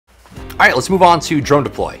All right, let's move on to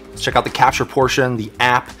DroneDeploy. Let's check out the capture portion, the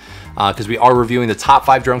app, because we are reviewing the top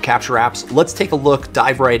 5 drone capture apps. Let's take a look,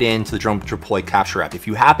 dive right into the DroneDeploy capture app. If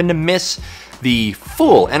you happen to miss the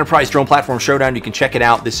full Enterprise Drone Platform Showdown, you can check it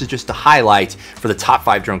out. This is just a highlight for the top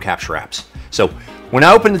 5 drone capture apps. So when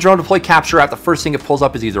I open the DroneDeploy capture app, the first thing it pulls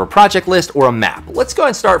up is either a project list or a map. Let's go ahead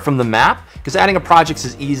and start from the map, because adding a project is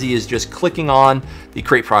as easy as just clicking on the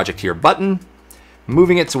Create Project Here button,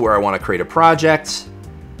 moving it to where I want to create a project,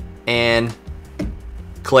 and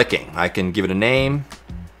clicking. I can give it a name,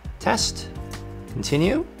 test,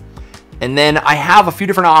 continue, and then I have a few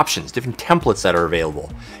different options, different templates that are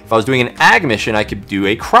available. If I was doing an ag mission, I could do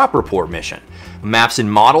a crop report mission. Maps and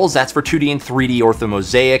models, that's for 2D and 3D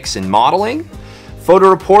orthomosaics and modeling. Photo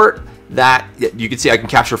report, that you can see I can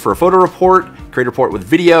capture for a photo report, create a report with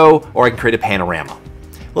video, or I can create a panorama.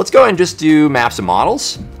 Let's go ahead and just do maps and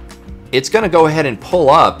models. It's gonna go ahead and pull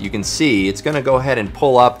up, you can see, it's gonna go ahead and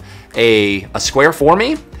pull up a square for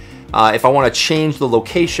me. If I wanna change the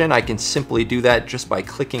location, I can simply do that just by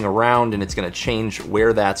clicking around, and it's gonna change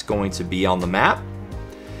where that's going to be on the map.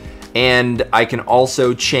 And I can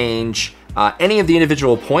also change any of the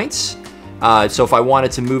individual points. So if I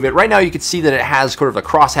wanted to move it, right now you can see that it has sort of a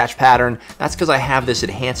crosshatch pattern. That's because I have this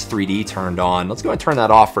enhanced 3D turned on. Let's go ahead and turn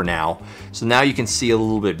that off for now. So now you can see a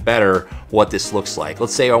little bit better what this looks like.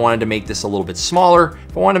 Let's say I wanted to make this a little bit smaller.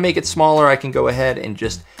 If I want to make it smaller, I can go ahead and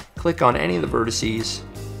just click on any of the vertices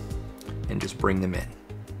and just bring them in.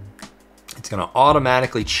 It's going to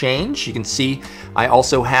automatically change. You can see I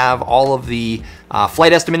also have all of the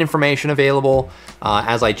flight estimate information available.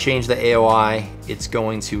 As I change the AOI, it's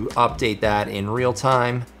going to update that in real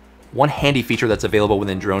time. One handy feature that's available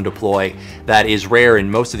within DroneDeploy that is rare in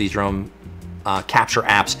most of these drone capture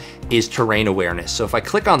apps is terrain awareness. So if I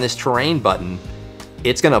click on this terrain button,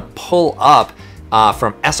 it's going to pull up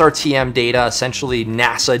from SRTM data, essentially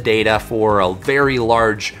NASA data for a very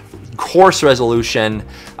large coarse resolution,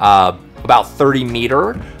 about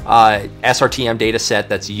 30-meter SRTM data set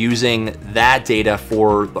that's using that data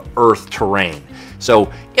for the Earth terrain.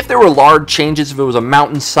 So if there were large changes, if it was a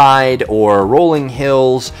mountainside or rolling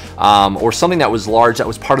hills or something that was large that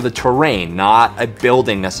was part of the terrain, not a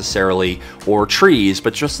building necessarily or trees,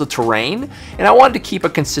 but just the terrain, and I wanted to keep a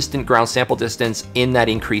consistent ground sample distance in that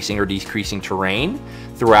increasing or decreasing terrain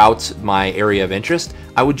throughout my area of interest,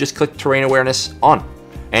 I would just click terrain awareness on.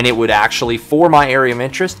 And it would actually, for my area of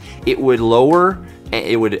interest, it would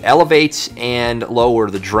elevate and lower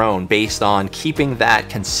the drone based on keeping that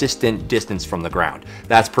consistent distance from the ground.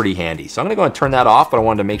 That's pretty handy. So I'm gonna go ahead and turn that off, but I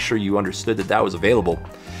wanted to make sure you understood that that was available.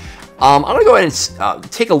 I'm gonna go ahead and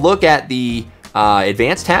take a look at the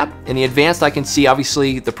Advanced tab. In the Advanced, I can see,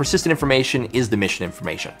 obviously, the persistent information is the mission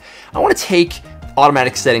information. I wanna take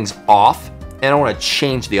automatic settings off, and I want to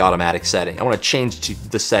change the automatic setting. I want to change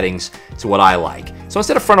the settings to what I like. So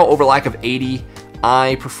instead of frontal overlap of 80,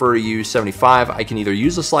 I prefer to use 75. I can either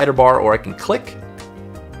use the slider bar or I can click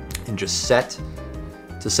and just set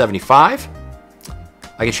to 75.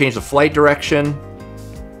 I can change the flight direction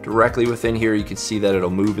directly within here. You can see that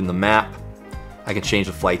it'll move in the map. I can change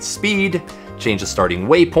the flight speed, change the starting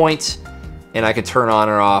waypoint, and I can turn on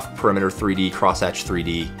or off perimeter 3D, crosshatch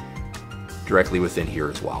 3D directly within here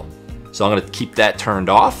as well. So I'm going to keep that turned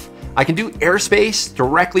off. I can do airspace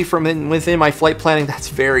directly from within my flight planning. That's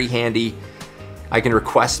very handy. I can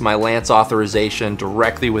request my Lance authorization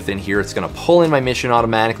directly within here. It's going to pull in my mission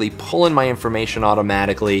automatically, pull in my information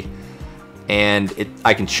automatically, and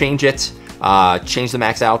I can change it, change the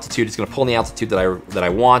max altitude. It's going to pull in the altitude that I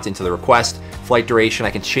want into the request. Flight duration,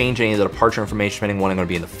 I can change any of the departure information depending on when I'm going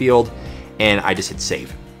to be in the field, and I just hit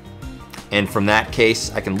save. And from that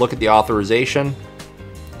case, I can look at the authorization,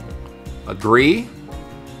 agree,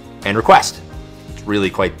 and request. It's really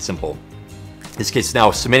quite simple. This case is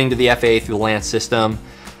now submitting to the FAA through the Lance system,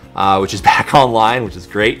 which is back online, which is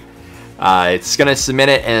great. It's going to submit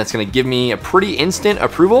it, and it's going to give me a pretty instant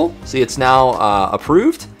approval. See, it's now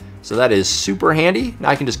approved, so that is super handy. Now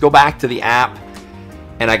I can just go back to the app,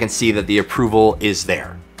 and I can see that the approval is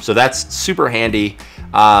there. So that's super handy.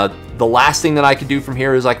 The last thing that I can do from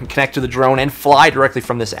here is I can connect to the drone and fly directly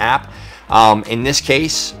from this app. In this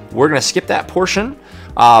case, we're going to skip that portion,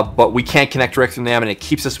 but we can't connect directly from them, and it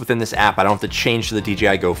keeps us within this app. I don't have to change to the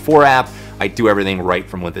DJI Go 4 app. I do everything right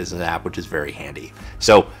from within this app, which is very handy.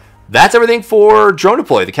 So that's everything for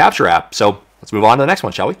DroneDeploy, the capture app. So let's move on to the next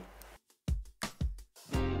one, shall we?